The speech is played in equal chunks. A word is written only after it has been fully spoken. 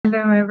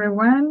Hello,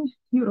 everyone.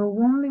 You are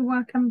warmly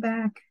welcome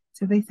back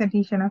to this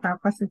edition of our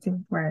Positive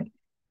Word.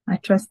 I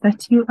trust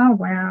that you are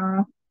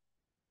well.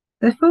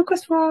 The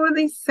focus for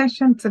this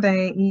session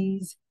today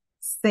is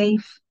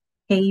safe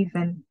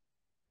haven.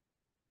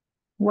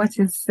 What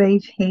is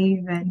safe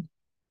haven?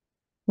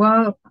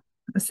 Well,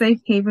 a safe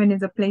haven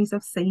is a place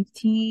of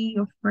safety,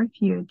 of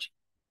refuge.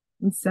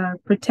 It's a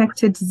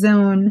protected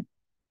zone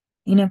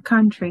in a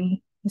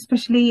country,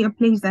 especially a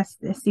place that's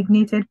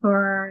designated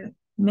for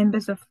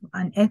members of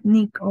an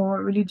ethnic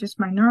or religious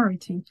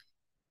minority.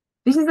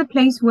 This is a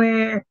place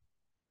where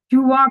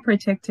you are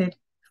protected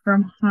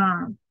from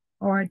harm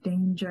or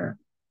danger.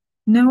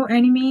 No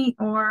enemy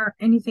or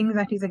anything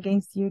that is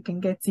against you can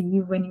get to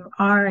you when you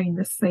are in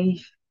the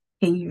safe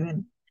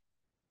haven.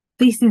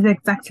 This is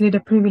exactly the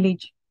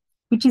privilege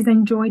which is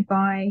enjoyed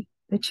by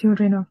the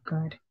children of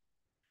God.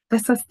 The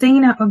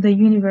sustainer of the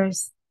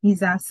universe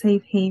is our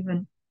safe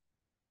haven.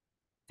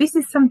 This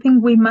is something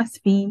we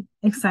must be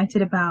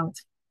excited about,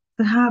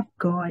 to have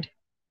God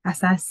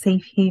as our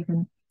safe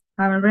haven,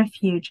 our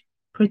refuge,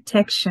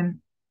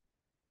 protection.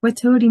 We're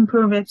told in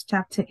Proverbs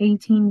chapter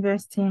 18,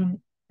 verse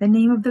 10, the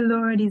name of the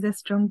Lord is a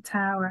strong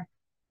tower.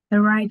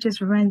 The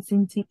righteous runs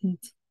into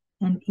it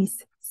and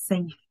is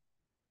safe.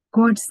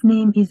 God's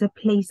name is a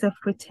place of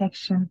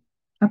protection,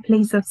 a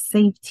place of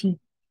safety,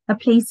 a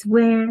place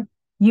where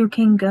you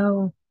can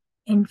go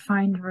and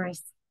find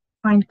rest,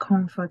 find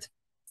comfort,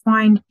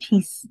 find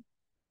peace.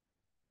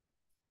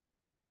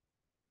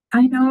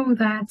 I know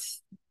that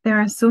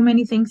there are so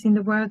many things in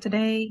the world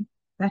today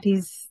that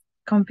is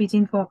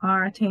competing for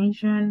our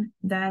attention,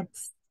 that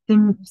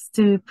seems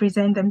to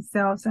present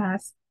themselves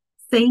as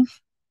safe.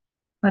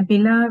 But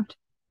beloved,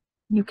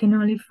 you can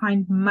only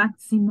find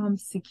maximum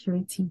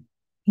security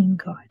in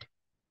God.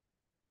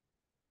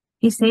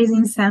 He says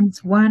in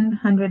Psalms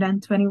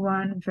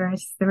 121,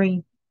 verse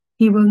 3,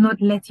 He will not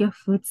let your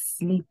foot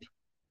sleep.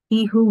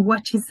 He who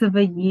watches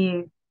over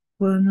you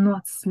will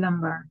not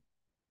slumber.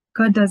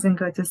 God doesn't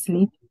go to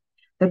sleep.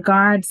 The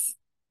guards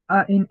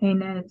in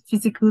a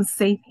physical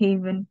safe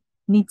haven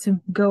need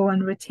to go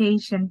on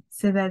rotation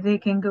so that they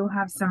can go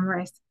have some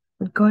rest.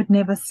 But God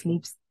never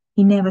sleeps.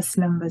 He never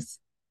slumbers.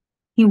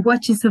 He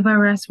watches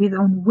over us with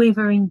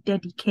unwavering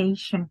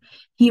dedication.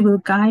 He will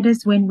guide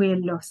us when we're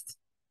lost,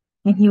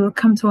 and He will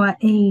come to our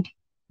aid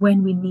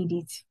when we need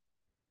it.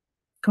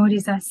 God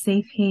is our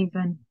safe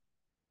haven.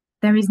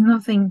 There is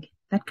nothing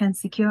that can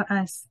secure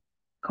us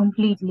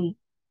completely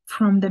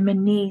from the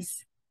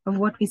menace of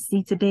what we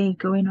see today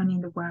going on in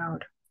the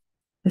world.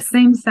 The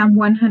same Psalm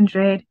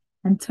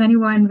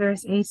 121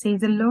 verse 8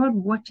 says, the Lord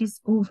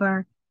watches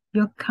over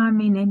your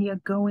coming and your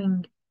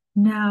going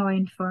now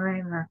and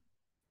forever.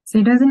 So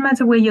it doesn't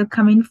matter where you're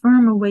coming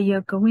from or where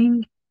you're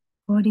going.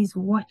 God is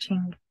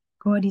watching.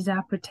 God is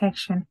our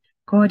protection.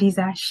 God is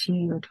our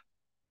shield.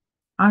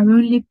 Our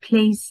only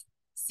place,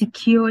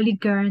 securely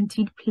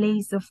guaranteed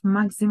place of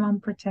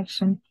maximum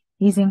protection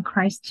is in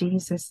Christ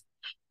Jesus.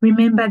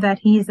 Remember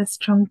that He is a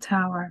strong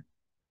tower.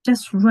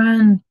 Just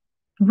run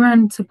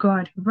to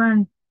God,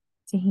 run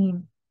to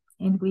Him,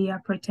 and we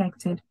are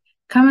protected.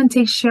 Come and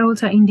take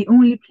shelter in the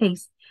only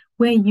place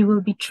where you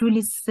will be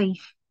truly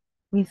safe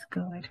with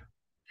God.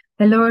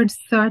 The Lord's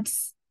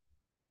thoughts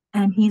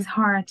and His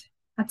heart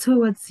are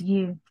towards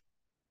you,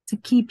 to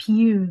keep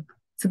you,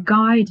 to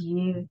guide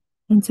you,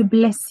 and to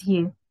bless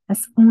you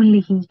as only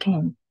He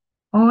can.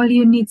 All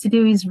you need to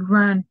do is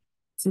run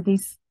to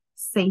this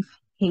safe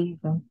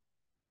haven.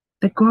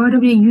 The God of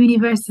the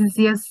universe is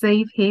your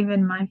safe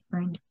haven, my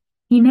friend.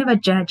 He never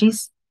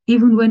judges,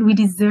 even when we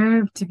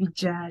deserve to be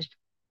judged.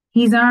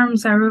 His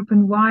arms are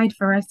open wide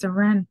for us to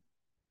run.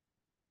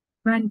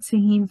 Run to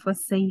Him for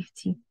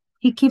safety.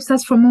 He keeps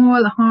us from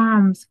all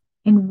harms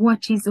and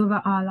watches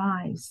over our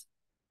lives.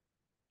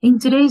 In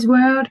today's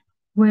world,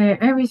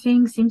 where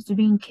everything seems to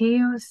be in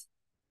chaos,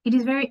 it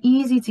is very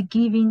easy to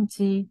give in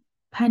to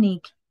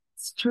panic,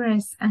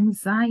 stress,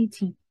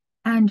 anxiety,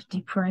 and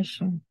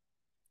depression.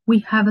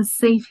 We have a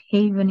safe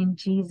haven in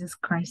Jesus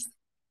Christ,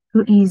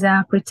 who is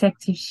our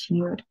protective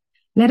shield.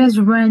 Let us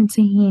run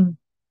to Him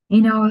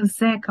in all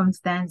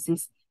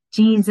circumstances.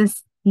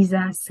 Jesus is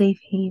our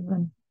safe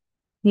haven.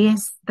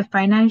 Yes, the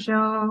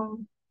financial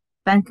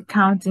bank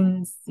account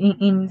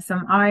in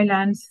some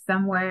islands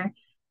somewhere,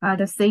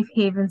 the safe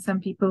haven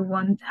some people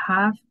won't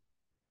have.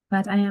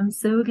 But I am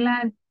so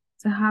glad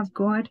to have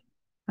God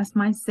as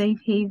my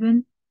safe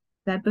haven,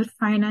 that both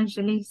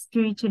financially,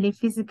 spiritually,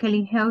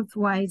 physically,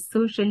 health-wise,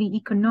 socially,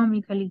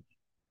 economically,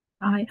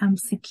 I am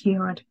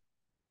secured.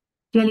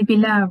 Dearly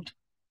beloved,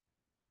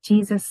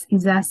 Jesus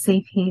is our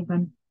safe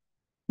haven.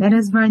 Let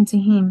us run to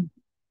Him.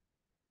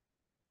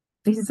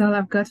 This is all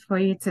I've got for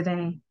you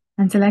today.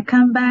 Until I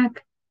come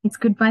back, it's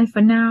goodbye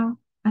for now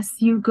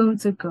as you go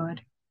to God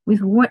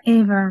with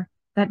whatever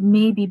that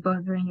may be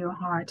bothering your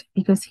heart,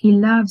 because He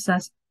loves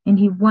us and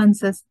He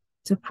wants us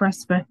to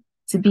prosper,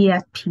 to be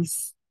at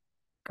peace.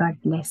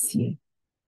 God bless you.